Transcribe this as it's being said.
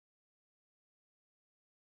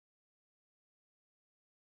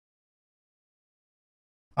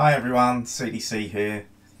Hi everyone, CDC here.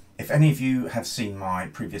 If any of you have seen my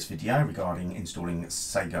previous video regarding installing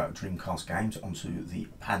Sega Dreamcast games onto the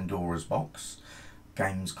Pandora's box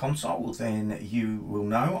games console, then you will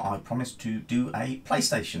know I promised to do a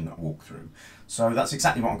PlayStation walkthrough. So that's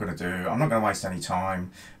exactly what I'm going to do. I'm not going to waste any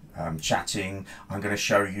time chatting. I'm going to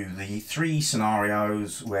show you the 3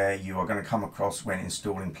 scenarios where you are going to come across when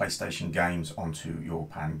installing PlayStation games onto your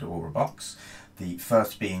Pandora box. The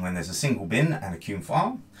first being when there's a single bin and a CUME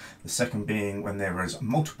file, the second being when there is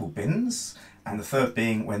multiple bins, and the third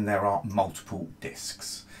being when there are multiple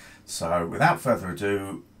discs. So without further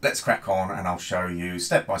ado, let's crack on and I'll show you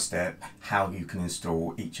step by step how you can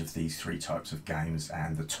install each of these 3 types of games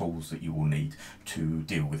and the tools that you will need to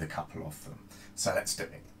deal with a couple of them. So let's do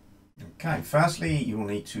it. Okay, firstly you will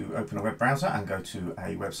need to open a web browser and go to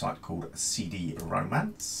a website called CD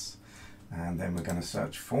Romance. And then we're going to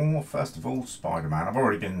search for, first of all, Spider-Man. I've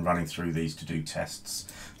already been running through these to do tests.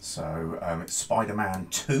 So it's Spider-Man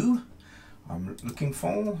 2 I'm looking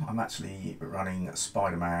for. I'm actually running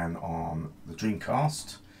Spider-Man on the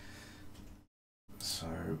Dreamcast. So,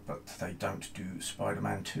 but they don't do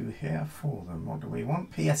Spider-Man 2 here for them. What do we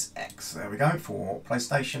want? PSX. There we go, for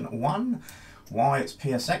PlayStation 1. Why it's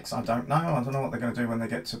PSX, I don't know. I don't know what they're going to do when they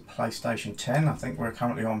get to PlayStation 10. I think we're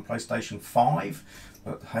currently on PlayStation 5.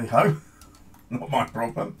 But hey-ho. Not my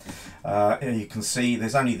problem. Here you can see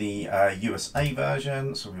there's only the USA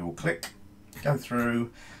version, so we will click, go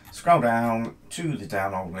through, scroll down to the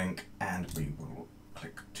download link, and we will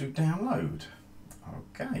click to download.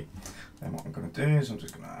 Okay, then what I'm going to do is I'm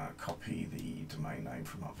just going to copy the domain name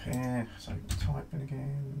from up here, so type in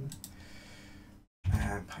again,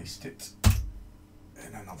 and paste it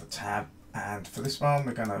in another tab. And for this one,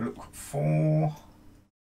 we're going to look for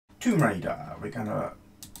Tomb Raider. We're going to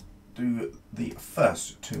do the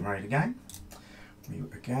first Tomb Raider game. We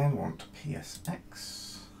again want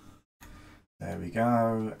PSX. There we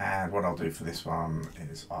go. And what I'll do for this one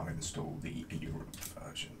is I'll install the Europe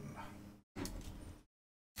version.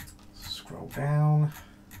 Scroll down,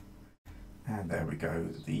 and there we go,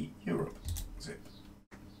 the Europe zip.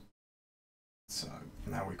 So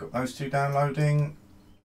now we've got those 2 downloading.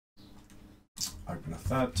 Open a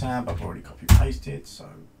third tab. I've already copy pasted, so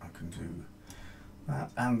I can do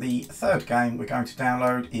that. And the third game we're going to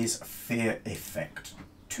download is Fear Effect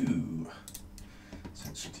 2.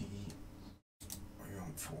 Essentially, we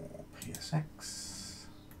want for PSX.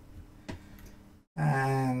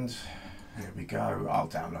 And here we go. I'll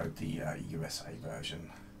download the USA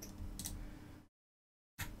version.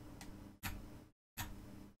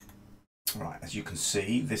 Right, as you can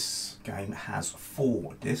see, this game has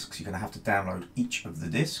 4 discs. You're going to have to download each of the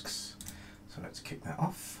discs. So let's kick that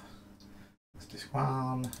off. Disc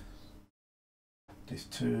 1,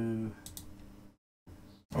 disc 2.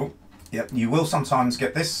 Oh, yep, you will sometimes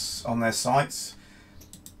get this on their sites.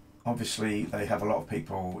 Obviously, they have a lot of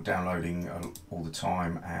people downloading all the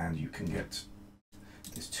time, and you can get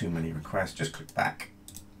there's too many requests. Just click back,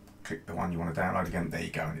 click the one you want to download again. There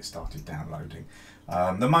you go, and it started downloading.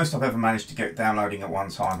 The most I've ever managed to get downloading at one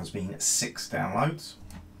time has been 6 downloads.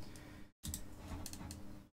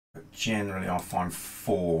 But generally I find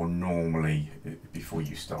 4 normally before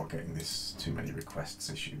you start getting this too many requests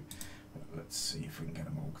issue. But let's see if we can get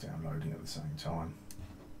them all downloading at the same time.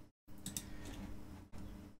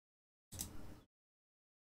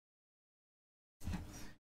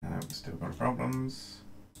 No, we've still got problems.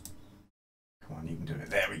 Come on, you can do it.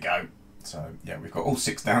 There we go. So yeah, we've got all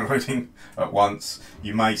 6 downloading at once.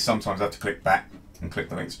 You may sometimes have to click back and click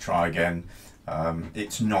the link to try again.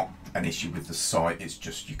 It's not an issue with the site, it's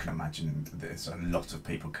just you can imagine there's a lot of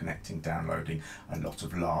people connecting, downloading a lot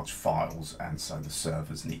of large files, and so the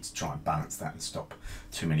servers need to try and balance that and stop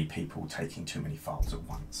too many people taking too many files at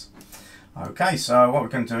once. Okay, so what we're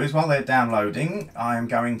going to do is while they're downloading, I am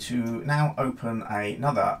going to now open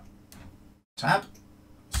another tab,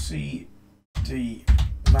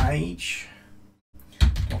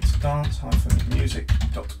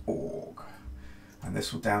 cdmage.dance-music.org. And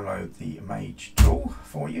this will download the Mage tool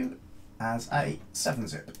for you as a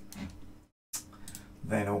 7-zip.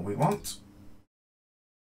 Then all we want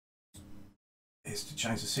is to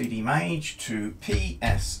change the CD Mage to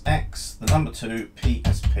PSX, the number 2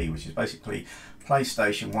 PSP, which is basically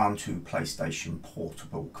PlayStation 1 to PlayStation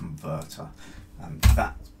Portable Converter. And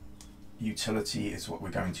that utility is what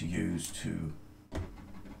we're going to use to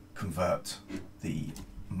convert the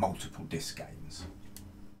multiple disc games.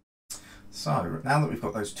 So now that we've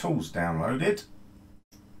got those tools downloaded,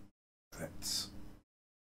 let's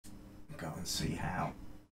go and see how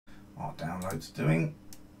our download's doing.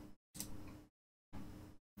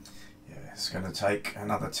 Yeah, going to take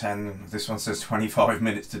another 10. This one says 25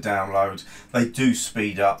 minutes to download. They do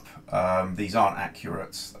speed up. These aren't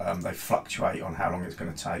accurate. They fluctuate on how long it's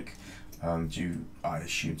going to take, due, I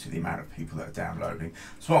assume, to the amount of people that are downloading.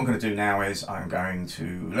 So what I'm going to do now is I'm going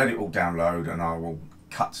to let it all download, and I will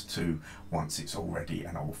cut to once it's all ready,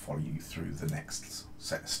 and I will follow you through the next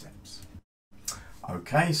set of steps.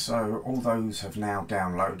 Okay, so all those have now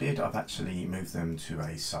downloaded. I've actually moved them to a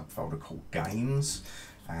subfolder called Games,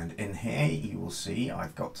 and in here you will see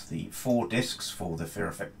I've got the 4 discs for the Fear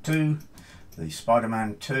Effect 2, the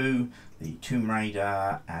Spider-Man 2, the Tomb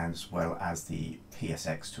Raider, as well as the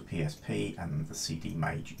PSX to PSP and the CD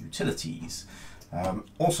made utilities.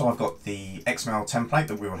 Also, I've got the XML template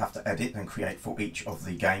that we will have to edit and create for each of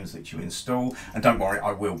the games that you install. And don't worry,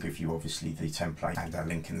 I will give you obviously the template and a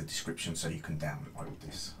link in the description so you can download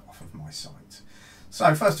this off of my site.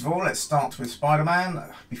 So first of all, let's start with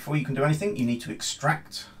Spider-Man. Before you can do anything, you need to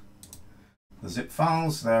extract the zip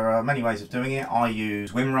files. There are many ways of doing it. I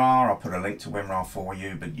use WinRAR. I'll put a link to WinRAR for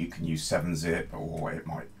you, but you can use 7-zip, or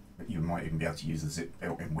you might even be able to use the zip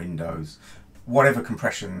built in Windows. Whatever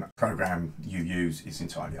compression program you use is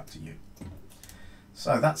entirely up to you.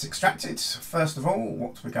 So that's extracted. First of all,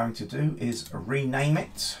 what we're going to do is rename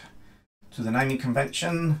it to the naming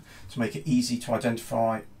convention to make it easy to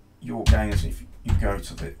identify your games if you go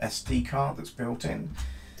to the SD card that's built in.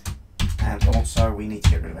 And also we need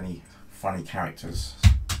to get rid of any funny characters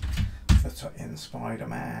that are in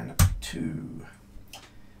Spider-Man 2.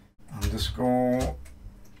 Underscore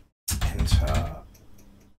enter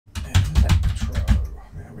electro.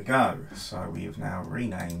 There we go. So we have now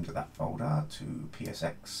renamed that folder to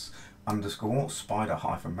PSX underscore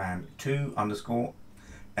spider-man 2 underscore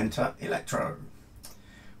enter electro.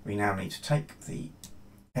 We now need to take the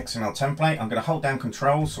XML template. I'm going to hold down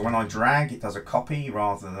Control, so when I drag it does a copy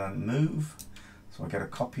rather than move. So I get a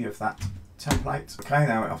copy of that template. Okay,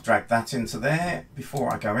 now I've dragged that into there.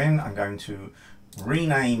 Before I go in, I'm going to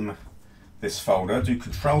rename this folder, do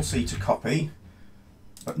Control-C to copy,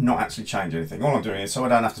 but not actually change anything. All I'm doing is so I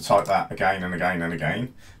don't have to type that again and again and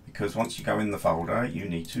again, because once you go in the folder, you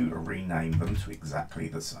need to rename them to exactly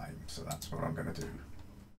the same. So that's what I'm going to do.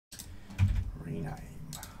 Rename.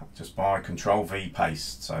 Just by Control-V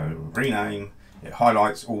paste. So rename. It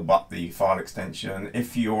highlights all but the file extension.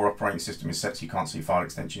 If your operating system is set so you can't see file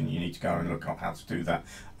extension, you need to go and look up how to do that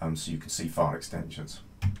so you can see file extensions.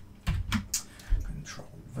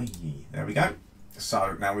 Control-V. There we go.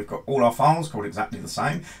 So now we've got all our files called exactly the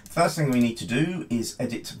same. First thing we need to do is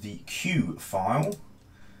edit the Q file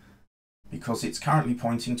because it's currently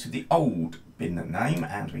pointing to the old bin name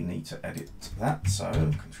and we need to edit that. So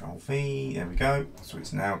Control-V, there we go. So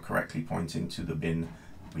it's now correctly pointing to the bin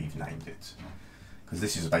we've named it. Because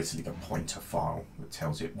this is basically a pointer file that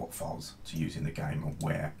tells it what files to use in the game and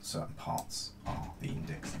where certain parts are, the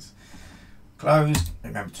indexes. Closed,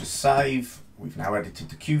 remember to save. We've now edited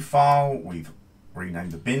the Q file, we've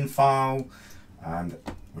renamed the bin file, and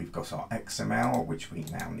we've got our XML, which we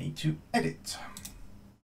now need to edit.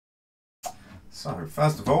 So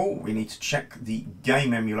first of all, we need to check the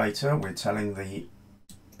game emulator we're telling the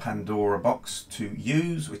Pandora box to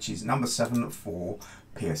use, which is number 7 for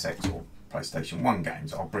PSX or PlayStation 1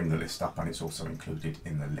 games. I'll bring the list up and it's also included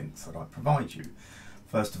in the links that I provide you.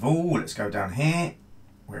 First of all, let's go down here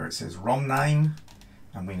where it says ROM name,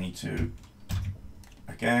 and we need to,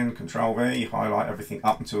 again, Control-V, highlight everything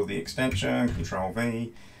up until the extension,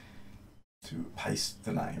 Control-V to paste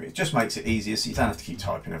the name. It just makes it easier so you don't have to keep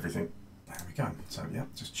typing everything. There we go. So yeah,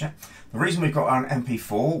 just check. The reason we've got an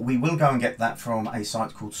MP4, we will go and get that from a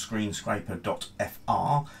site called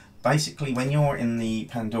screenscraper.fr. Basically, when you're in the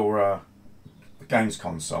Pandora games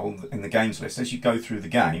console, in the games list, as you go through the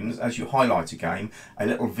games, as you highlight a game, a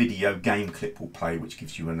little video game clip will play which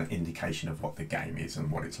gives you an indication of what the game is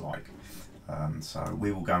and what it's like. So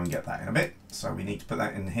we will go and get that in a bit. So we need to put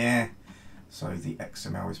that in here so the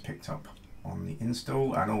XML is picked up on the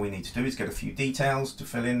install, and all we need to do is get a few details to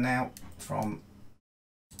fill in now from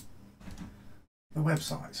the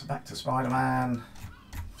website. So back to Spider-Man,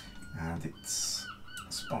 and it's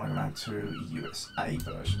Spider-Man 2 USA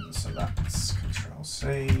version, so that's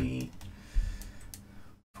Control-C,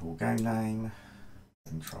 full game name,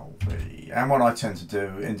 Control-V. And what I tend to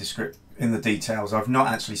do in the details, I've not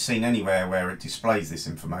actually seen anywhere where it displays this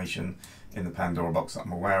information in the Pandora box that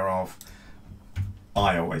I'm aware of.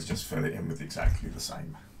 I always just fill it in with exactly the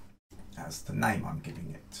same as the name I'm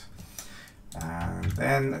giving it. And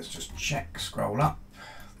then let's just check, scroll up.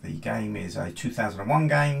 The game is a 2001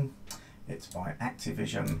 game. It's by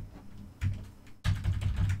Activision.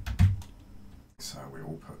 So we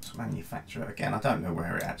will put manufacturer. Again, I don't know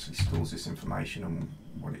where it actually stores this information and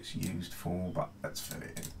what it's used for, but let's fill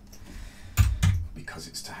it in because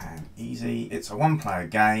it's to hand easy. It's a one-player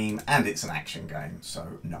game and it's an action game.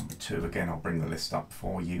 So number 2, again, I'll bring the list up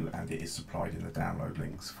for you and it is supplied in the download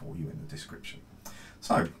links for you in the description.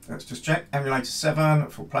 So let's just check. Emulator 7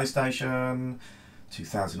 for PlayStation,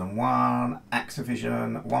 2001,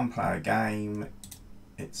 Activision, one-player game.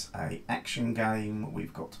 It's a action game.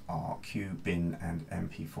 We've got our Q, bin and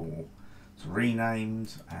MP4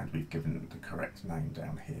 renamed, and we've given the correct name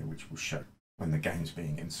down here, which will show when the game's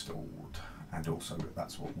being installed. And also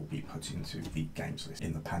that's what will be put into the games list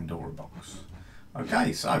in the Pandora box.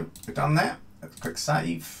 Okay, so we're done there. Let's click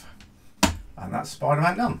save. And that's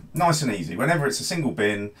Spider-Man done. Nice and easy. Whenever it's a single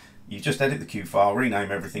bin, you just edit the Q file,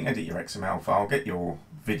 rename everything, edit your XML file, get your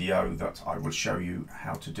video that I will show you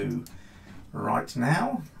how to do right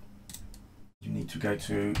now. You need to go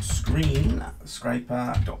to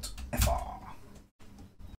screenscraper.fr.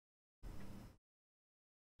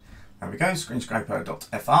 There we go,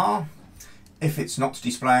 screenscraper.fr. If it's not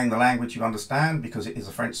displaying the language you understand, because it is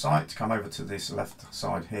a French site, come over to this left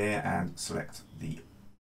side here and select the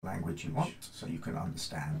language you want so you can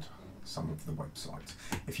understand some of the website.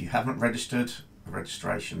 If you haven't registered, the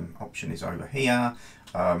registration option is over here.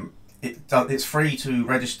 It's free to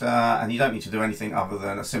register and you don't need to do anything other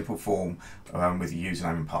than a simple form with your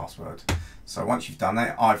username and password. So once you've done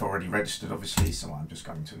that, I've already registered obviously, so I'm just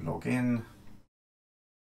going to log in.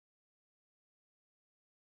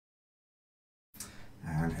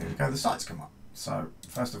 And here we go, the sites come up. So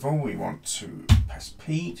first of all, we want to press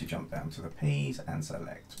P to jump down to the P's and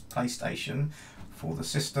select PlayStation for the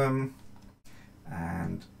system.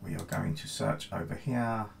 And we are going to search over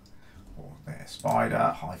here for their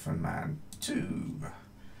Spider-Man 2.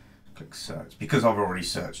 Click search. Because I've already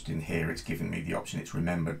searched in here, it's given me the option. It's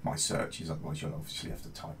remembered my searches, otherwise you'll obviously have to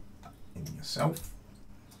type that in yourself.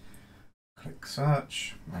 Click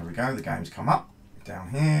search. There we go, the game's come up. Down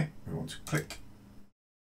here, we want to click.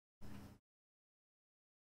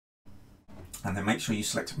 And then make sure you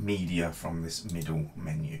select media from this middle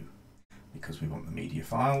menu because we want the media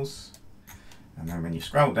files. And then when you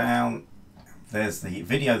scroll down, there's the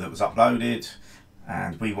video that was uploaded,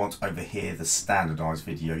 and we want over here the standardized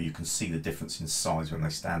video. You can see the difference in size when they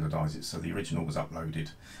standardize it. So the original was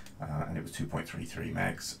uploaded and it was 2.33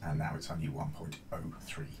 megs, and now it's only 1.03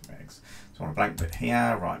 megs. So on a blank bit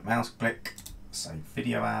here, right mouse click, save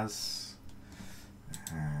video as,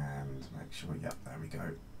 and make sure, yep, there we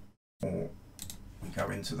go. Or we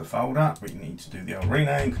go into the folder, we need to do the old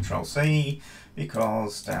rename, Control C,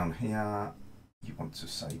 because down here you want to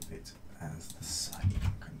save it as the same.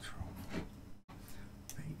 Control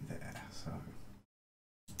V there. So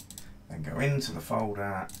then go into the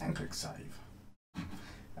folder and click save.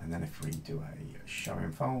 And then if we do a show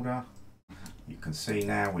in folder, you can see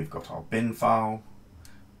now we've got our bin file,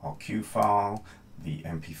 our Q file, the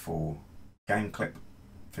MP4 game clip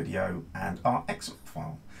video, and our exFAT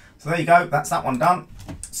file. So there you go, that's that one done.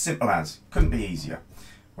 Simple as, couldn't be easier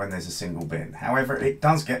when there's a single bin. However, it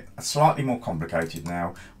does get slightly more complicated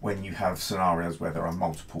now when you have scenarios where there are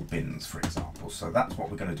multiple bins, for example. So that's what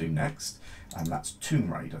we're going to do next, and that's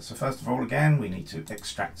Tomb Raider. So first of all, again, we need to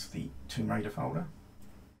extract the Tomb Raider folder.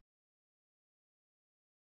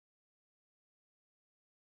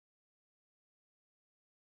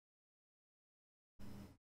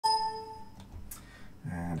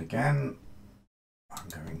 And again, I'm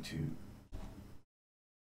going to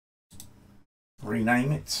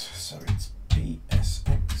rename it so it's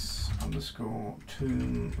PSX underscore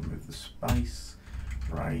Tomb, remove the space,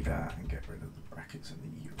 Raider, and get rid of the brackets and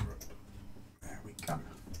the Europe. There we go.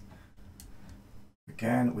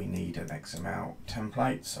 Again, we need an XML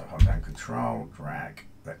template, so hold down Control, drag,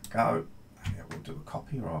 let go, and it will do a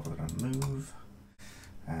copy rather than a move.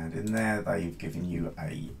 And in there, they've given you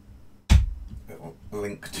a little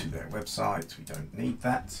link to their website. We don't need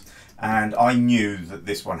that, and I knew that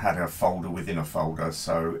this one had a folder within a folder,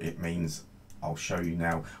 so it means I'll show you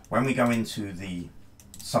now when we go into the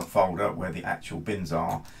subfolder where the actual bins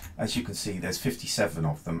are. As you can see, there's 57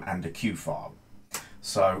 of them and a Q file,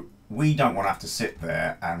 so we don't want to have to sit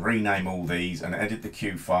there and rename all these and edit the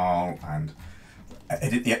Q file and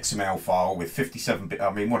edit the XML file with 57 bit.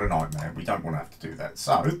 I mean, what a nightmare. We don't want to have to do that,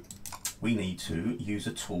 so we need to use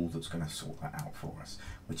a tool that's going to sort that out for us,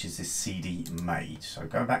 which is this CD made. So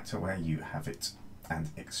go back to where you have it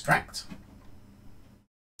and extract,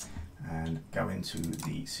 and go into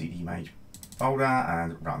the CD made folder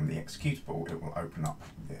and run the executable. It will open up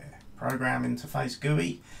the program interface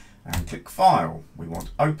GUI and click File. We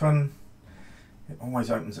want Open. It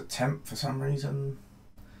always opens at temp for some reason.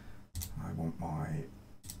 I want my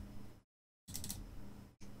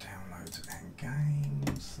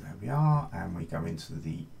we are, and we go into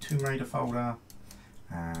the Tomb Raider folder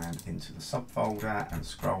and into the subfolder and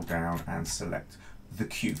scroll down and select the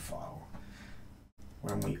Q file.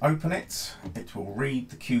 When we open it, it will read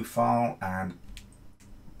the Q file and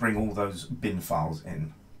bring all those bin files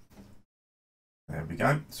in. There we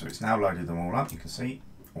go. So it's now loaded them all up. You can see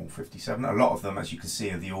all 57. A lot of them, as you can see,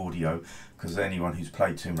 are the audio, because anyone who's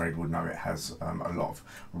played Tomb Raider would know it has a lot of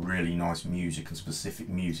really nice music and specific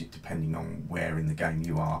music depending on where in the game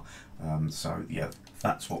you are. So yeah,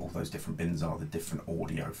 that's what all those different bins are, the different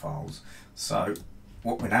audio files. So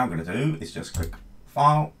what we're now going to do is just click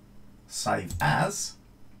File, Save As.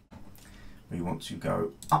 We want to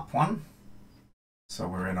go up one. So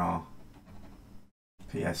we're in our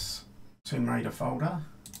PS Tomb Raider folder.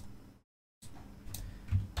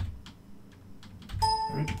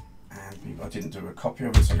 And I didn't do a copy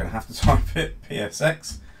of it, so I'm going to have to type it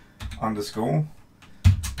PSX _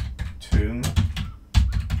 Tomb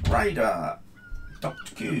Raider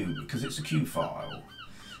 .q, because it's a Q file.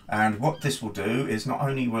 And what this will do is not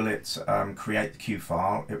only will it create the Q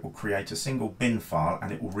file, it will create a single bin file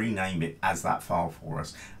and it will rename it as that file for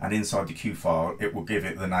us. And inside the Q file, it will give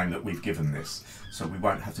it the name that we've given this. So we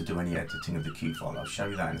won't have to do any editing of the Q file. I'll show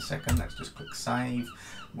you that in a second. Let's just click Save.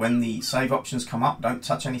 When the save options come up, don't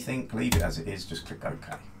touch anything, leave it as it is, just click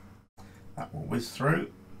OK. That will whiz through.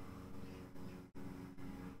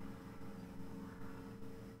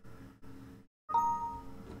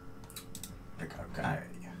 Click OK.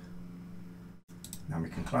 Now we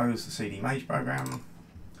can close the CD Mage program,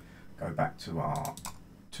 go back to our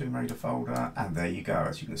Tomb Raider folder, and there you go.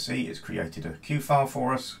 As you can see, it's created a Q file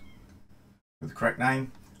for us with the correct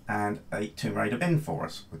name and a Tomb Raider bin for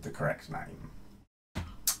us with the correct name.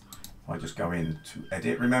 If I just go in to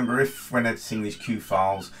edit, remember if when editing these Q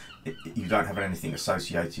files, you don't have anything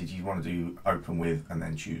associated, you want to do open with and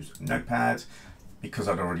then choose Notepad. Because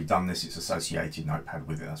I'd already done this, it's associated Notepad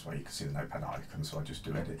with it. That's why you can see the Notepad icon, so I just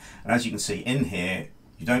do edit. And as you can see in here,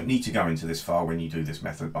 you don't need to go into this file when you do this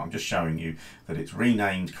method, but I'm just showing you that it's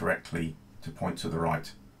renamed correctly to point to the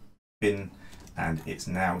right bin, and it's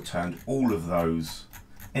now turned all of those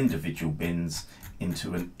individual bins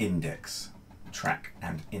into an index, track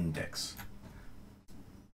and index.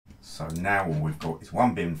 So now all we've got is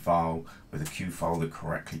one bin file with a Q file that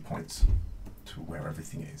correctly points to where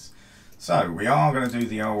everything is. So we are going to do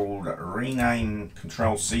the old rename,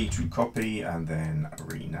 Control-C to copy, and then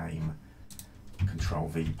rename,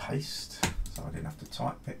 Control-V paste. So I didn't have to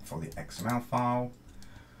type it for the XML file.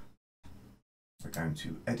 We're going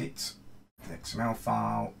to edit the XML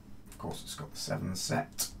file. Of course, it's got the 7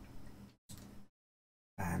 set.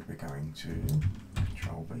 And we're going to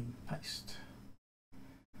Control-V paste.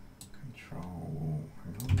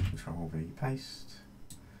 Control-V paste.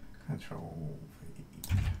 Control-V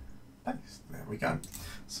paste. There we go.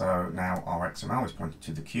 So now our XML is pointed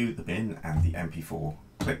to the Q, the bin, and the MP4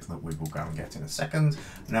 clip that we will go and get in a second.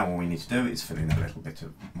 Now all we need to do is fill in a little bit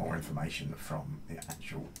of more information from the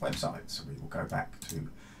actual website. So we will go back to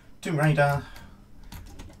Tomb Raider.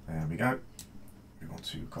 There we go. We want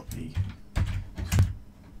to copy.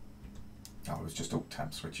 Oh, it was just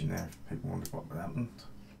Alt-Tab switching there if people wondered what happened.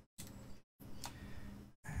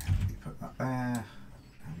 And we put that there.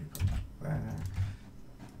 And we put that there.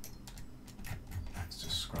 Let's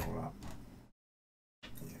just scroll up.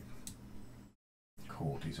 Yeah.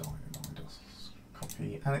 Core design and IDOS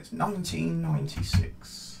copy. And it's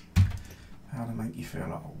 1996. How to make you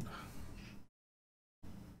feel old.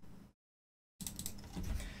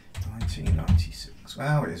 1996.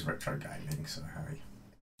 Well, it is retro gaming, so hey.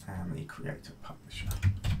 And the creator publisher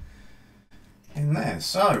in there.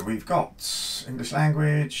 So we've got English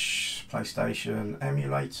language, PlayStation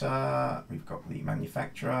emulator, we've got the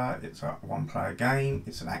manufacturer, it's a one-player game,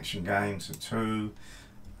 it's an action game, so 2.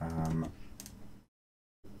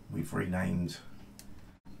 We've renamed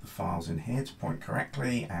the files in here to point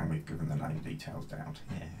correctly, and we've given the name details down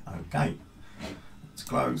here. Okay, let's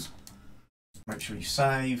close. Make sure you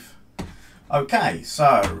save. Okay,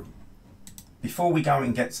 so before we go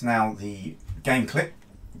and get now the game clip,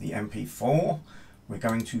 the MP4, we're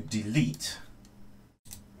going to delete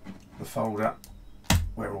the folder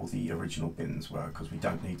where all the original bins were, because we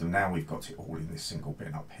don't need them now. We've got it all in this single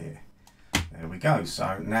bin up here. There we go.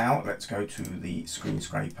 So now let's go to the screen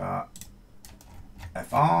scraper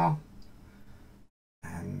FR,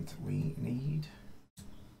 and we need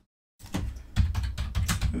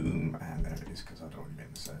boom, and there it is, because I'd already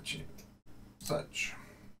been searching. Search.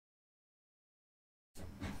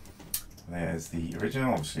 There's the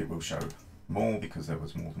original. Obviously it will show more because there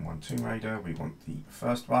was more than one Tomb Raider. We want the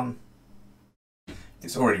first one.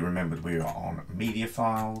 It's already remembered we are on media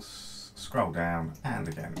files. scroll down, and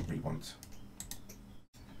again we want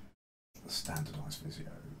the standardized Visio.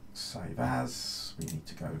 Save as. We need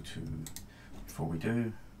to go to, before we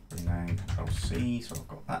do, rename Control C, so I've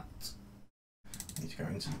got that. We need to go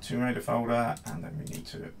into the Tomb Raider folder, and then we need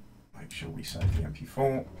to make sure we save the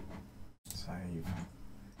MP4. Save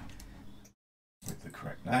with the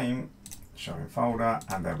correct name, show in folder,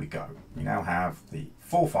 and there we go. We now have the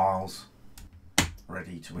 4 files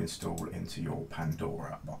ready to install into your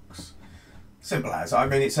Pandora box. Simple as. I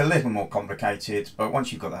mean, it's a little more complicated, but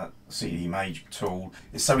once you've got that CD Mage tool,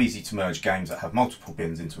 it's so easy to merge games that have multiple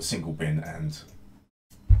bins into a single bin and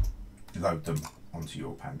load them onto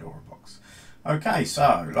your Pandora box. Okay,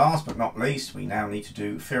 so last but not least, we now need to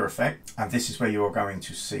do Fear Effect, and this is where you are going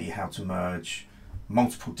to see how to merge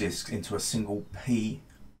multiple discs into a single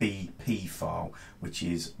PBP file, which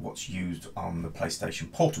is what's used on the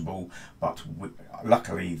PlayStation Portable, but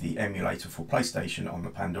luckily the emulator for PlayStation on the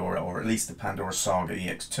Pandora, or at least the Pandora Saga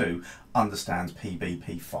EX2, understands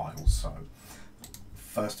PBP files. So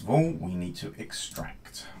first of all, we need to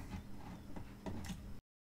extract.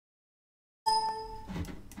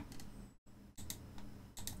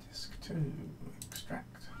 Disk 2, extract.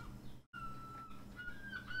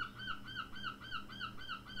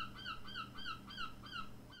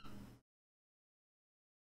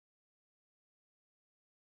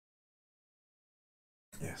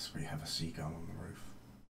 Yes, we have a seagull on the roof.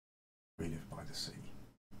 We live by the sea.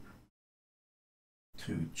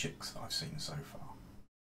 2 chicks I've seen so far.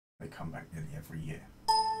 They come back nearly every year.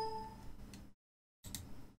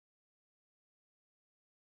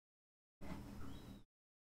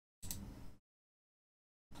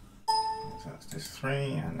 So that's disc 3,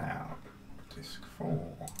 and now disc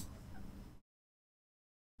 4.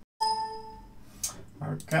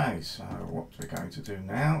 Okay, so what we're going to do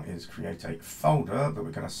now is create a folder that we're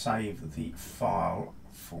going to save the file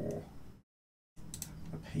for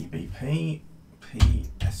the PBP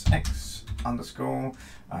PSX underscore,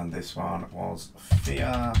 and this one was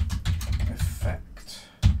Fear Effect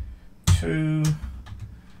 2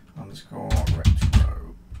 underscore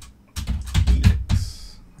retro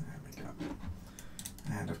helix. There we go.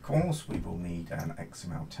 And of course we will need an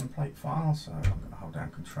XML template file, so I'm going to hold down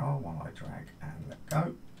Control while I drag and let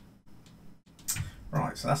go.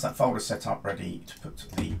 Right, so that's that folder set up ready to put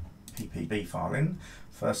the PPB file in.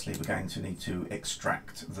 Firstly, we're going to need to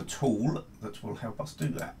extract the tool that will help us do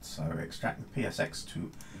that. So extract the PSX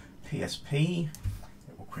to PSP.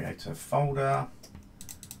 It will create a folder,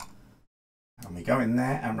 and we go in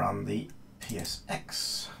there and run the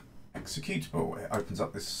PSX executable. It opens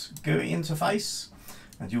up this GUI interface,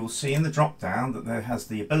 and you will see in the drop down that there has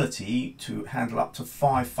the ability to handle up to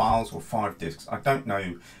 5 files or 5 disks. I don't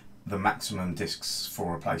know the maximum disks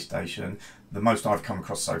for a PlayStation. The most I've come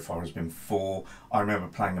across so far has been 4. I remember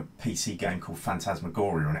playing a PC game called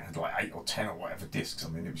Phantasmagoria, and it had like 8 or 10 or whatever disks. I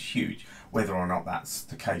mean, it was huge. Whether or not that's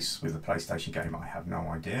the case with a PlayStation game, I have no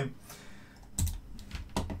idea.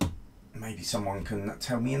 Maybe someone can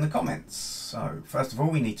tell me in the comments. So first of all,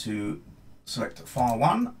 we need to select file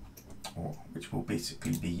 1, or which will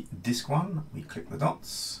basically be disk 1. We click the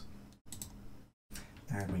dots,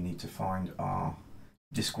 and we need to find our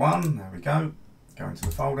disk 1. There we go. Go into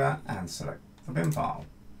the folder and select the bin file.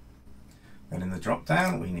 Then in the drop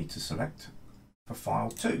down, we need to select for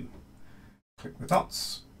file 2. Click the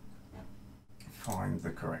dots, find the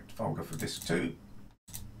correct folder for disk 2,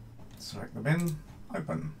 select the bin,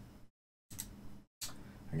 open.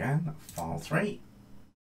 Again, file 3,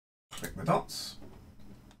 click the dots,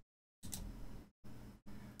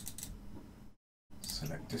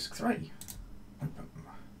 select disk 3, open.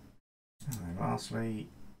 And then lastly,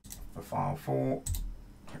 for file 4,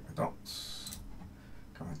 click the dots,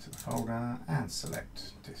 go into the folder and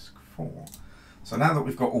select disk 4. So now that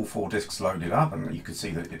we've got all 4 disks loaded up, and you can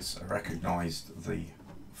see that it's recognised the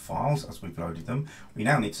files as we've loaded them, we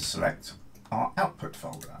now need to select our output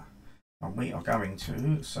folder. And we are going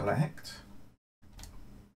to select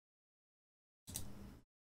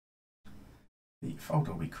the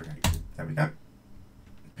folder we created. There we go.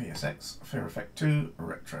 PSX Fear Effect 2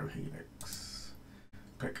 Retro Helix.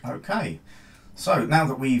 Click OK. So now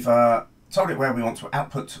that we've told it where we want to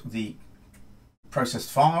output the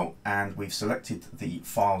processed file, and we've selected the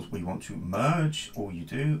files we want to merge, all you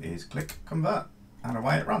do is click Convert, and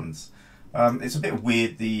away it runs. It's a bit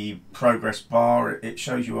weird, the progress bar. It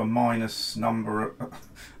shows you a minus number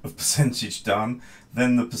of percentage done,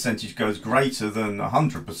 then the percentage goes greater than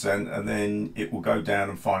 100%, and then it will go down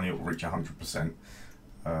and finally it will reach 100%.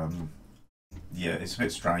 Yeah, it's a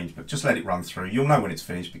bit strange, but just let it run through. You'll know when it's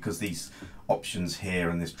finished because these options here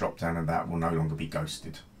and this drop down and that will no longer be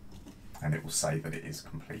ghosted. and it will say that it is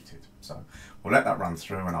completed. So we'll let that run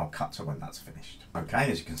through and I'll cut to when that's finished.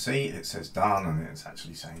 Okay, as you can see, it says done, and it's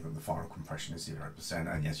actually saying that the final compression is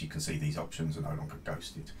 0%, and yes, you can see these options are no longer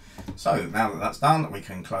ghosted. So now that that's done, we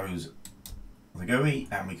can close the GUI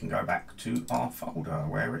and we can go back to our folder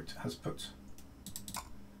where it has put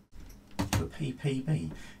the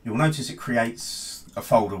PPB. You'll notice it creates a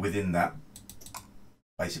folder within that,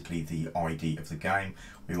 basically the ID of the game.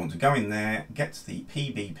 We want to go in there, get the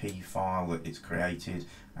PBP file that it's created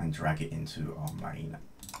and drag it into our main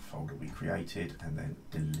folder we created, and then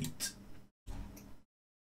delete.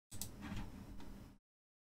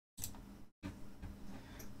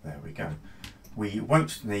 There we go. We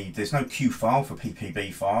won't need, there's no Q file for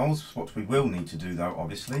PPB files. What we will need to do though,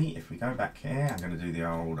 obviously, if we go back here, I'm going to do the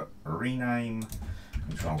old rename,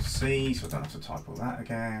 Control C, so I don't have to type all that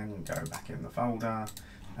again, go back in the folder,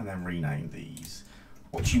 and then rename these.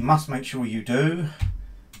 What you must make sure you do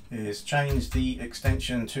is change the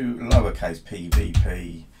extension to lowercase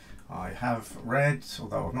pbp. I have read,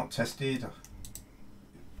 although I've not tested,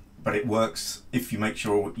 but it works if you make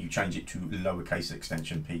sure you change it to lowercase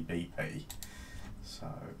extension pbp. So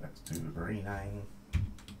let's do rename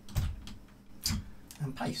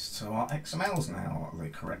and paste. So our XML's now the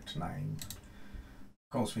correct name.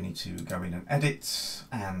 Of course, we need to go in and edit,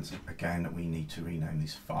 and again we need to rename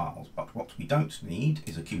these files, but what we don't need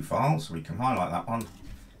is a Q file, so we can highlight that one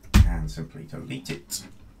and simply delete it.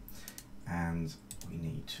 And we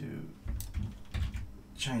need to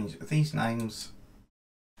change these names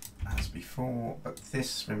as before, but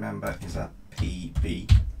this, remember, is a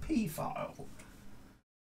PBP file.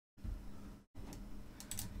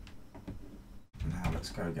 Now let's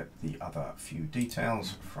go get the other few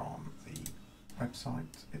details from the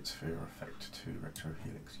website. It's Fear Effect 2 Retro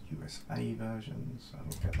Helix USA version, so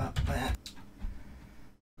we'll get that there.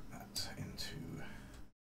 Put that into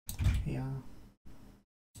here.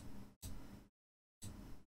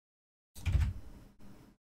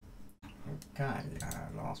 Okay,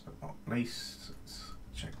 last but not least, let's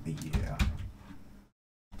check the year.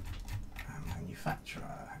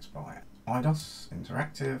 Manufacturer, it's by IDOS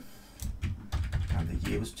Interactive, and the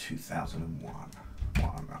year was 2001.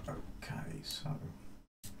 Okay, so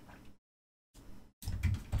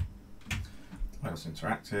IDOS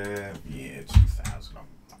Interactive, year 2001.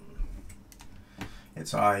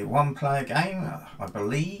 It's a one-player game, I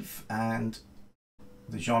believe, and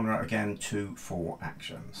the genre again 2-4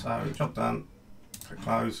 action. So job done. Click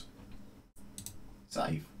close.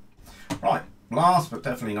 Save. Right. Last but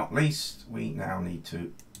definitely not least, we now need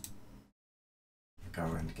to go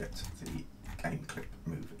and get the game clip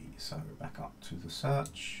movie. So back up to the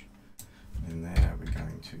search. In there, we're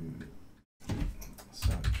going to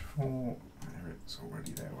search for. There it's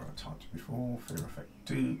already there where I typed before. Fear Effect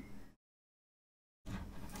 2.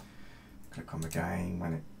 Click on the game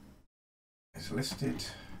when it is listed.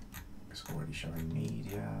 It's already showing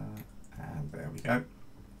media, and there we go.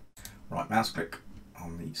 Right mouse click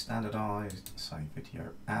on the standardized, save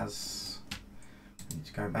video as. We need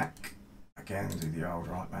to go back again, do the old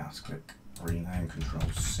right mouse click, rename, Control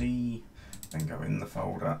C, then go in the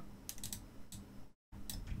folder,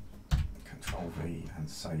 Control V, and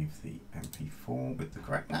save the MP4 with the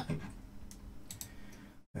correct name.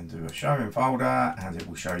 Then do a show in folder, and it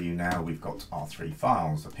will show you now we've got our three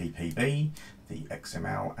files, the PPB, the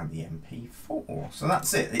XML, and the MP4. So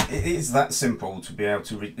that's it. It is that simple to be able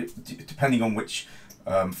to, depending on which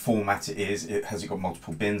format it is, has it got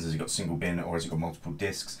multiple bins, has it got single bin, or has it got multiple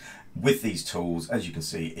disks? With these tools, as you can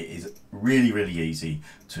see, it is really, really easy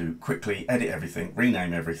to quickly edit everything,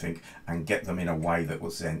 rename everything, and get them in a way that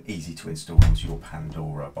was then easy to install onto your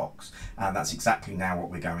Pandora box. And that's exactly now what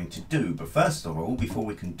we're going to do. But first of all, before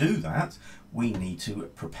we can do that, we need to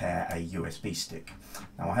prepare a USB stick.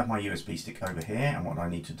 Now I have my USB stick over here, and what I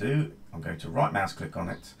need to do, I'm going to right mouse click on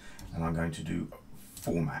it, and I'm going to do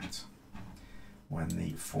format. When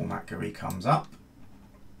the format GUI comes up,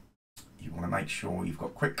 you want to make sure you've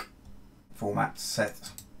got quick format set.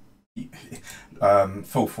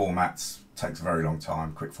 Full formats takes a very long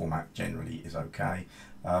time. Quick format generally is okay.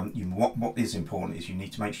 What is important is you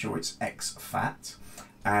need to make sure it's exFAT,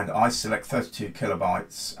 and I select 32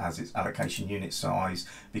 kilobytes as its allocation unit size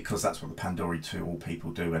because that's what the Pandora tool people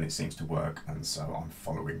do, and it seems to work, and so I'm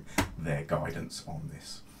following their guidance on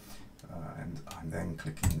this. And I'm then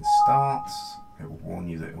clicking Start. It will warn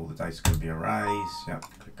you that all the data can be erased. Yep,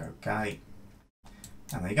 click OK.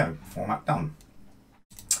 And there you go, format done.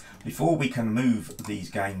 Before we can move these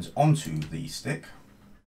games onto the stick,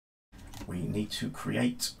 we need to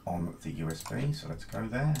create on the USB. So let's go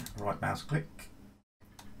there, right mouse click,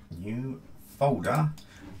 new folder,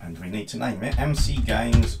 and we need to name it MC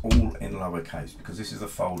Games, all in lowercase, because this is the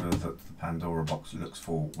folder that the Pandora box looks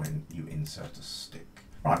for when you insert a stick.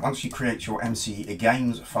 Right, once you create your MC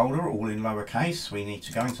Games folder, all in lowercase, we need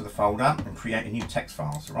to go into the folder and create a new text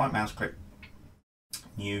file. So right mouse click,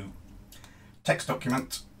 new text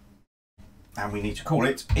document, and we need to call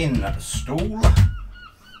it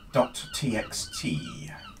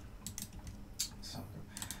install.txt. So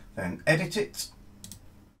then edit it,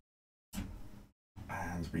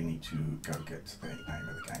 and we need to go get the name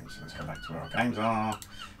of the game. So let's go back to where our games are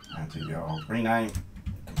and do the old rename,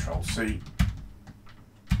 Control C,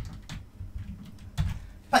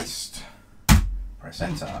 paste, press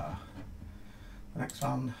enter. The next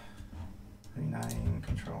one, rename,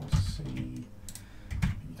 Control C. You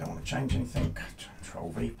don't want to change anything,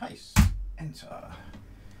 Control V, paste, enter.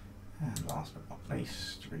 And last but not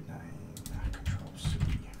least, rename, Control C,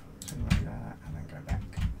 like that, and then go back,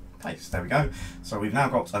 paste. There we go. So we've now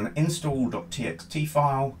got an install.txt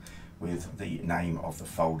file with the name of the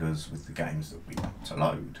folders with the games that we want to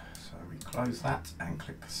load. So we close that and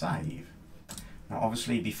click save. Now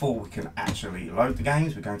obviously before we can actually load the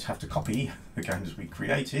games, we're going to have to copy the games we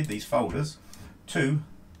created, these folders, to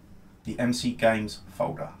the MC Games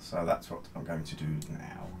folder. So that's what I'm going to do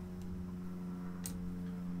now.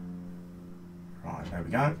 Right, there we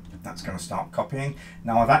go. That's going to start copying.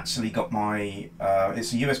 Now I've actually got my,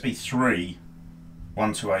 it's a USB 3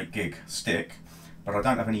 128 gig stick, but I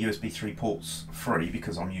don't have any USB 3 ports free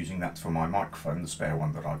because I'm using that for my microphone, the spare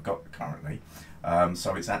one that I've got currently.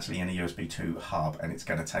 So it's actually in a USB 2 hub, and it's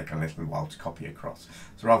going to take a little while to copy across.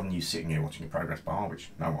 So rather than you sitting here watching a progress bar, which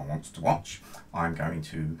no one wants to watch, I'm going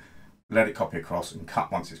to let it copy across and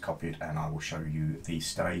cut once it's copied, and I will show you the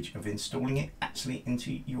stage of installing it actually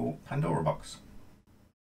into your Pandora box.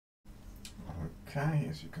 Okay,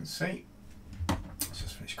 as you can see, let's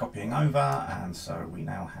just finish copying over, and so we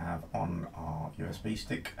now have on our USB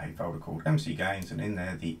stick a folder called MC Games, and in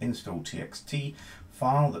there the install.txt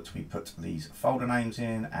file that we put these folder names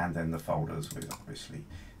in, and then the folders with obviously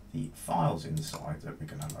the files inside that we're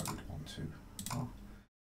going to load onto our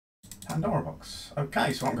Pandora box.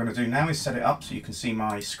 Okay, so what I'm going to do now is set it up so you can see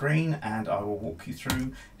my screen, and I will walk you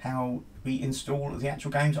through how we install the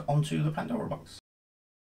actual games onto the Pandora box.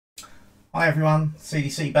 Hi everyone,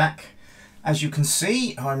 CDC back. As you can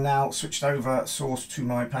see, I'm now switched over source to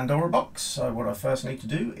my Pandora box. So what I first need to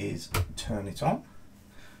do is turn it on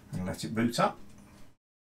and let it boot up.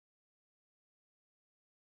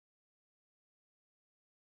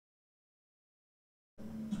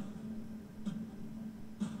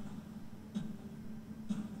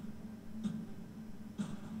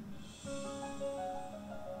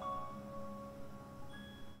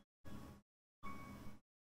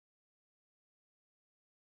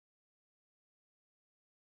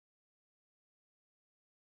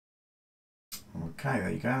 Okay,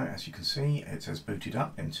 there you go. As you can see, it has booted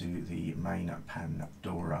up into the main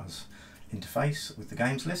Pandora's interface with the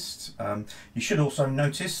games list. You should also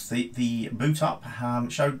notice the boot up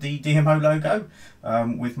showed the DMO logo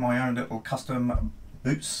with my own little custom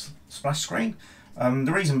boots splash screen.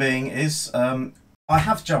 The reason being is I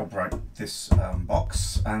have jailbroke this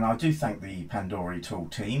box, and I do thank the Pandora tool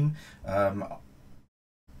team.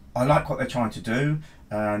 I like what they're trying to do,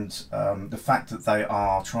 and the fact that they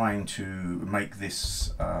are trying to make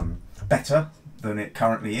this better than it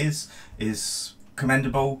currently is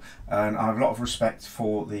commendable, and I have a lot of respect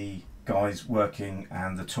for the guys working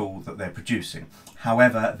and the tool that they're producing.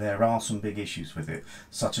 However, there are some big issues with it,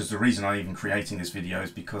 such as the reason I'm even creating this video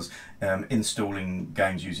is because installing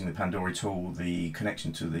games using the Pandora tool, the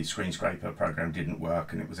connection to the screen scraper program didn't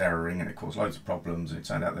work, and it was erroring, and it caused loads of problems, and it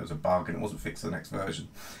turned out there was a bug and it wasn't fixed for the next version.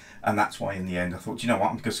 And that's why in the end I thought, you know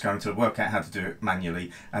what, I'm just going to work out how to do it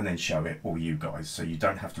manually and then show it all you guys, so you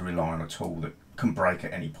don't have to rely on a tool that can break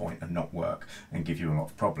at any point and not work and give you a lot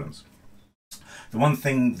of problems. The one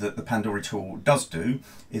thing that the Pandora tool does do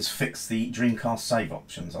is fix the Dreamcast save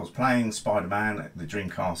options. I was playing Spider-Man, the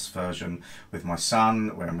Dreamcast version, with my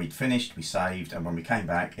son. When we'd finished, we saved, and when we came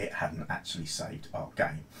back, it hadn't actually saved our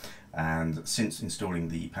game. And since installing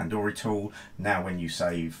the Pandora tool, now when you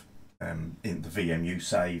save in the VMU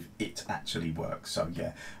save, it actually works. So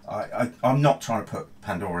yeah, I'm not trying to put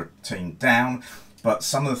Pandora team down, but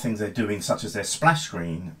some of the things they're doing, such as their splash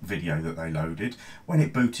screen video that they loaded, when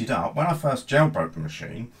it booted up, when I first jailbroke the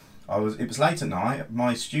machine, it was late at night,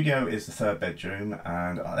 my studio is the third bedroom,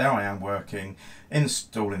 and there I am working,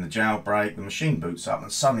 installing the jailbreak, the machine boots up,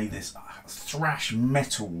 and suddenly this thrash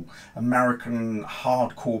metal American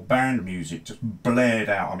hardcore band music just blared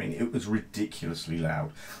out. I mean, it was ridiculously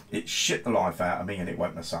loud. It shit the life out of me, and it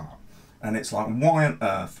woke my son up. And it's like, why on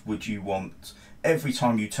earth would you want every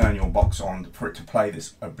time you turn your box on for it to play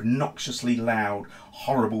this obnoxiously loud,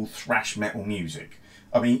 horrible thrash metal music.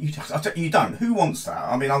 I mean, you don't. Who wants that?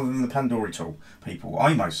 I mean, other than the Pandora tool people.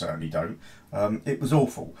 I most certainly don't. It was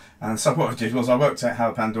awful. And so what I did was I worked out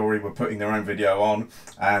how Pandora were putting their own video on,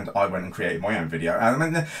 and I went and created my own video. And I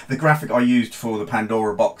mean, the graphic I used for the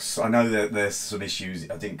Pandora box, I know that there's some issues.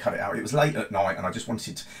 I didn't cut it out. It was late at night, and I just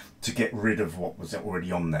wanted to get rid of what was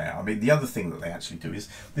already on there. I mean, the other thing that they actually do is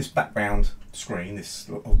this background screen, this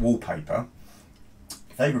wallpaper,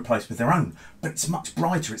 they replaced with their own, but it's much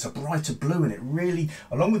brighter. It's a brighter blue, and it really,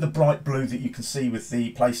 along with the bright blue that you can see with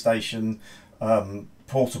the PlayStation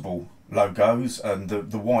portable logos and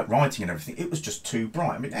the white writing and everything, it was just too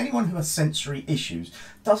bright. I mean, anyone who has sensory issues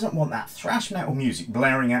doesn't want that thrash metal music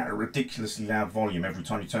blaring out at a ridiculously loud volume every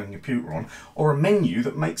time you turn the computer on, or a menu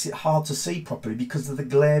that makes it hard to see properly because of the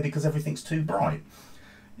glare, because everything's too bright.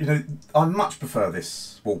 You know, I much prefer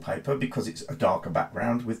this wallpaper because it's a darker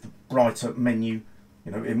background with the brighter menu,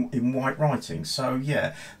 you know, in white writing. So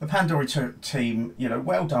yeah, the Pandora team, you know,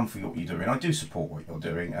 well done for what you're doing. I do support what you're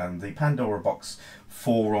doing, and the Pandora box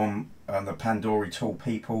forum and the Pandora tool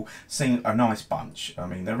people seem a nice bunch. I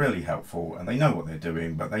mean, they're really helpful and they know what they're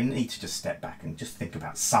doing, but they need to just step back and just think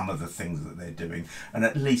about some of the things that they're doing, and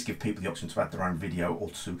at least give people the option to add their own video or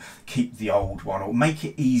to keep the old one, or make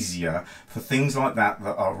it easier for things like that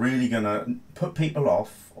that are really going to put people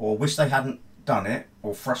off or wish they hadn't done it,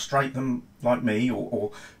 or frustrate them like me,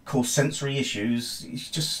 or cause sensory issues. It's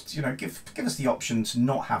just, you know, give us the option to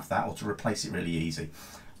not have that, or to replace it really easy.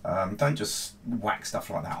 Don't just whack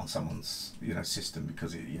stuff like that on someone's, you know, system,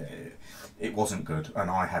 because it wasn't good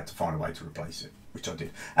and I had to find a way to replace it, which I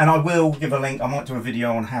did. And I will give a link. I might do a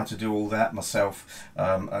video on how to do all that myself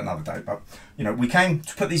another day. But you know, we came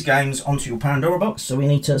to put these games onto your Pandora box, so we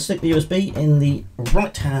need to stick the USB in the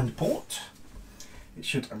right hand port. It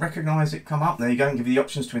should recognise it, come up. There you go, and give you the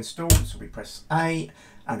options to install. So we press A,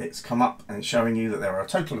 and it's come up and it's showing you that there are a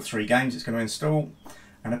total of 3 games it's going to install,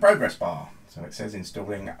 and a progress bar. So it says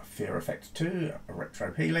installing Fear Effect 2,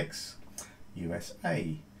 Retro Helix,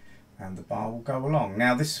 USA, and the bar will go along.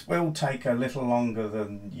 Now this will take a little longer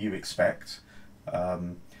than you expect.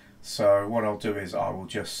 So what I'll do is I will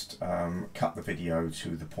just cut the video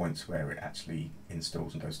to the points where it actually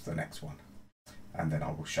installs and goes to the next one. And then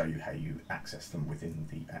I will show you how you access them within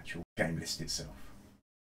the actual game list itself.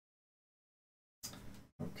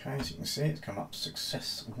 Okay, as you can see, it's come up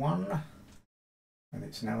success 1, and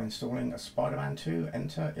it's now installing a Spider-Man 2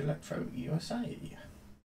 Enter Electro USA.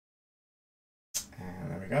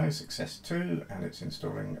 And there we go, success 2, and it's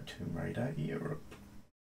installing Tomb Raider Europe.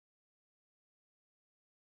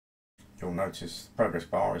 You'll notice the progress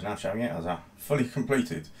bar is now showing it as a fully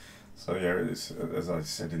completed. So yeah, it's, as I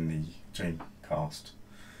said in the Dreamcast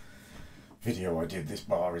video I did, this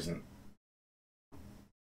bar isn't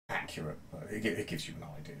accurate, but it gives you an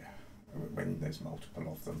idea when there's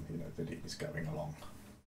multiple of them, you know, that it is going along.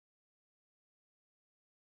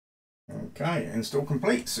 Okay, install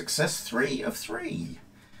complete, success 3 of 3.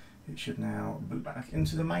 It should now boot back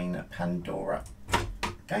into the main Pandora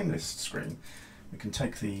game list screen. We can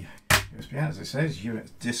take the USB out, as it says, unit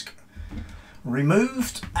disk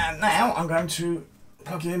removed, and now I'm going to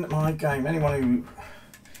plug in my game. Anyone who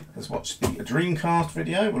has watched the Dreamcast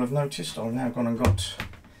video will have noticed I've now gone and got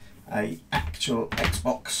a actual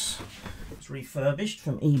Xbox. It's refurbished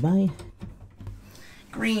from eBay.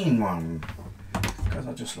 Green one, because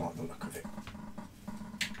I just like the look of it.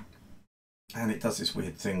 And it does this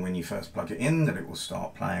weird thing when you first plug it in, that it will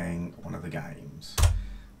start playing one of the games.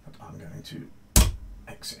 But I'm going to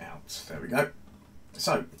exit out. There we go.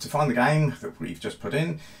 So, to find the game that we've just put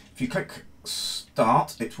in, if you click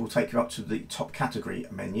Start, it will take you up to the top category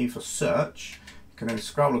menu for search. You can then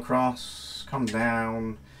scroll across, come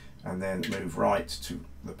down, and then move right to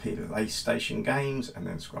the PlayStation games, and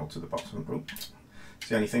then scroll to the bottom. Oops. It's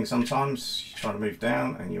the only thing, sometimes you try to move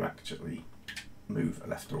down and you actually move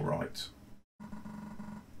left or right.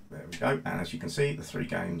 There we go, and as you can see, the 3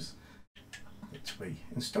 games that we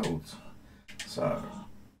installed. So,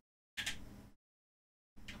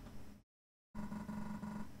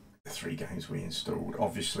 the 3 games we installed.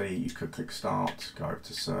 Obviously, you could click Start, go over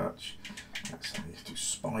to Search. Let's do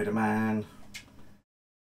Spider-Man.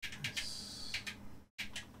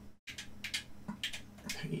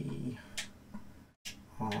 P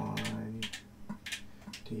I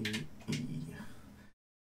D E.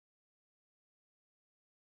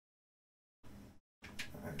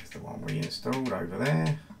 That is the one we installed over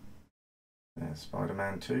there. There's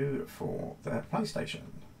Spider-Man 2 for the PlayStation.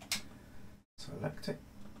 Select it.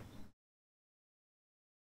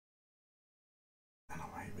 And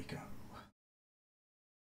away we go.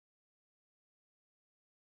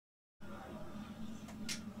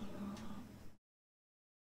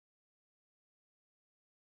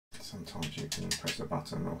 Sometimes you can press a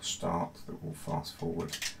button or start that will fast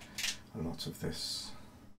forward a lot of this.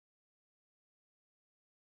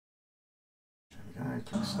 There we go,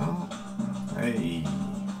 click start. Hey!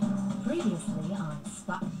 Previously on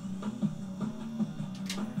Spot.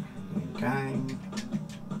 New game.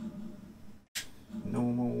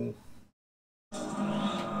 Normal.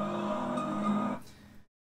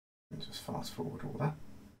 And just fast forward all that.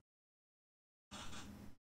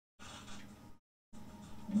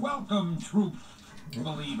 Welcome, troop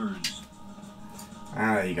believers.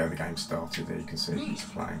 Ah, there you go, the game started. There you can see it's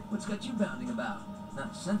playing. What's got you bounding about?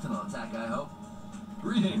 Not a sentinel attack, I hope.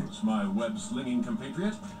 Greetings, my web-slinging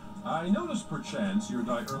compatriot. I noticed perchance your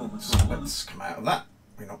diurnal So patrol. let's come out of that.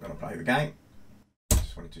 We're not going to play the game.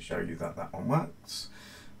 Just wanted to show you that that one works.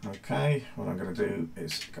 Okay, what I'm going to do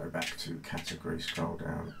is go back to category, scroll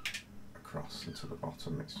down across into the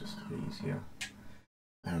bottom. It's just easier.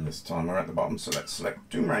 And this time we're at the bottom, so let's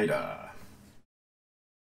select Tomb Raider.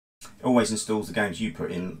 It always installs the games you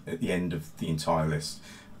put in at the end of the entire list.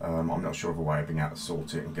 I'm not sure of a way of being able to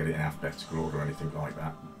sort it and get it in alphabetical order or anything like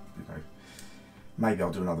that. You know, maybe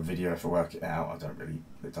I'll do another video if I work it out. I don't really,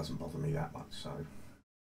 it doesn't bother me that much. So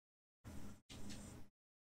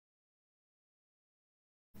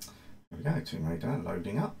there we go, Tomb Raider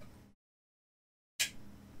loading up.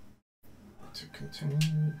 To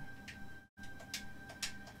continue.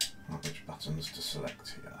 Right, which buttons to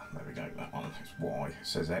select here? There we go, that one. It's Y. It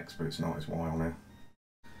says X, but it's not. It's Y on there.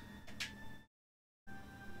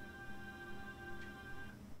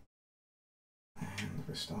 And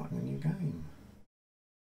we're starting a new game.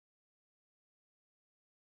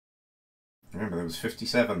 Remember, there was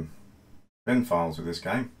 57 bin files with this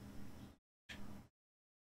game.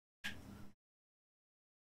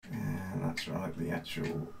 And that's right, the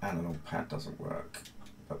actual analog pad doesn't work,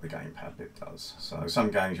 but the gamepad bit does. So some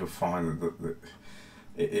games you'll find that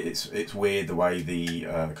it's weird the way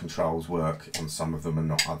the controls work on some of them and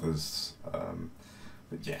not others.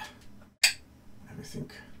 But yeah,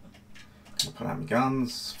 everything. Gonna put out my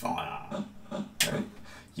guns, fire. Okay.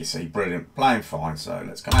 You see, brilliant, playing fine. So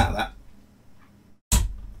let's come out of that.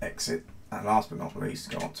 Exit, and last but not least,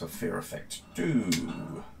 go on to Fear Effect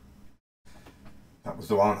 2. That was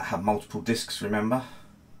the one that had multiple discs, remember?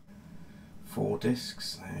 4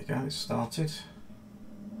 discs, there you go, it started.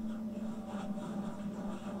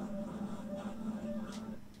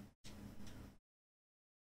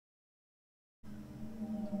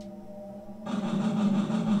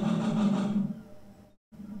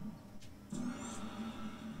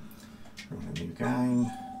 A new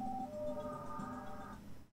game.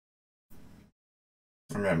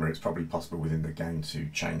 Remember, it's probably possible within the game to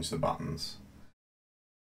change the buttons.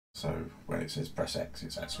 So when it says press X,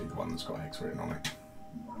 it's actually the one that's got X written on it.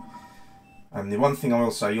 And the one thing I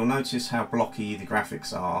will say, you'll notice how blocky the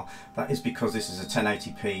graphics are. That is because this is a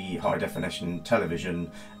 1080p high definition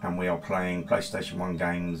television and we are playing PlayStation 1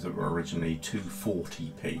 games that were originally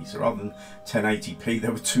 240p. So rather than 1080p, they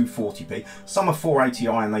were 240p. Some are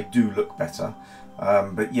 480i and they do look better.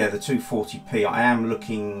 But yeah, the 240p, I am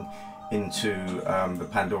looking into the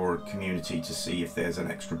Pandora community to see if there's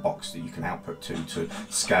an extra box that you can output to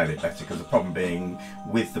scale it better, because the problem being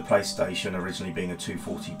with the PlayStation originally being a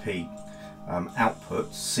 240p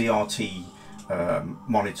output, CRT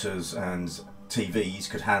monitors and TVs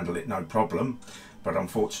could handle it no problem, but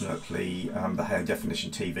unfortunately the higher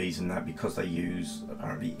definition TVs and that, because they use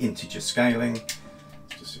apparently integer scaling.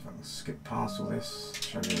 Let's just see if I can skip past all this,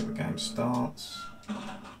 show you that the game starts.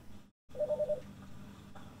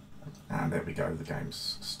 And there we go, the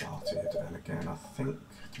game's started. And again, I think,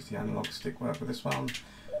 does the analog stick work with this one?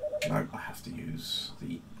 No, I have to use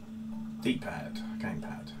the D-pad,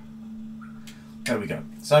 gamepad. There we go.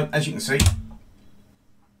 So, as you can see,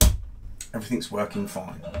 everything's working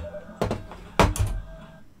fine.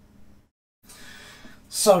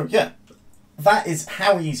 So, yeah, that is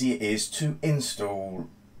how easy it is to install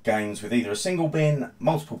games with either a single bin,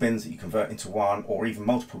 multiple bins that you convert into one, or even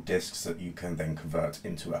multiple discs that you can then convert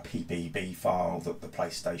into a PBB file that the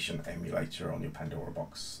PlayStation emulator on your Pandora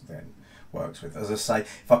box then works with. As I say,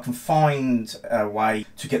 if I can find a way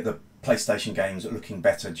to get the PlayStation games looking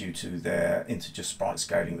better due to their integer sprite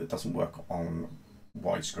scaling that doesn't work on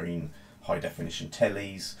widescreen high definition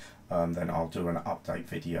tellies, then I'll do an update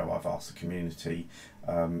video. I've asked the community,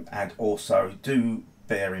 and also do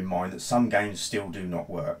bear in mind that some games still do not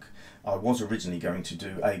work. I was originally going to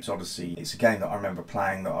do Abe's Odyssey. It's a game that I remember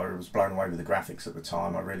playing that I was blown away with the graphics at the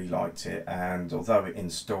time. I really liked it, and although it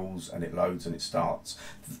installs and it loads and it starts,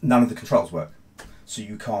 none of the controls work. so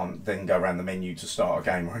you can't then go around the menu to start a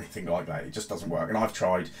game or anything like that. It just doesn't work. And I've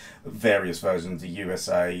tried various versions, the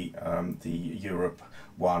USA, the Europe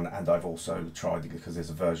one, and I've also tried, because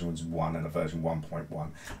there's a version 1 and a version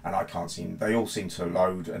 1.1, and I can't seem, they all seem to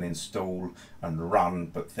load and install and run,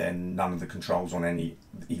 but then none of the controls on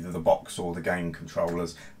either the box or the game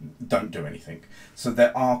controllers don't do anything. So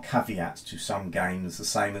there are caveats to some games, the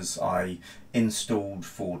same as I installed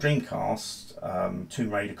for Dreamcast Tomb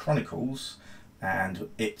Raider Chronicles, and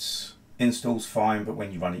it installs fine, but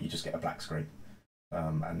when you run it you just get a black screen.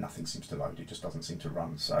 And nothing seems to load, it just doesn't seem to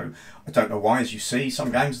run. So I don't know why. As you see, some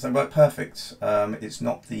games, they work perfect. It's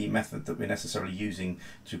not the method that we're necessarily using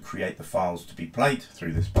to create the files to be played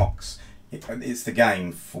through this box. It's the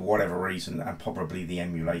game, for whatever reason, and probably the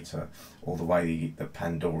emulator or the way the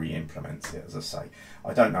Pandora implements it. As I say,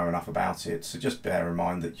 I don't know enough about it, so just bear in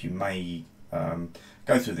mind that you may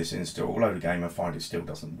go through this install, load a game and find it still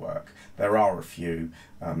doesn't work. There are a few.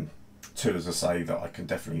 Two, as I say, that I can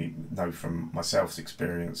definitely know from myself's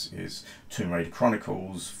experience is Tomb Raider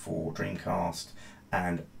Chronicles for Dreamcast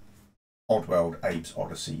and Oddworld Abe's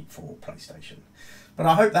Odyssey for PlayStation. But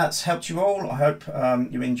I hope that's helped you all. I hope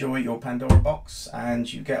you enjoy your Pandora box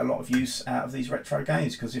and you get a lot of use out of these retro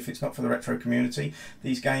games, because if it's not for the retro community,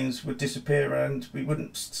 these games would disappear and we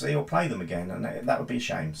wouldn't see or play them again, and that would be a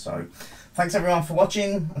shame. So thanks everyone for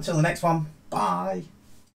watching. Until the next one, bye.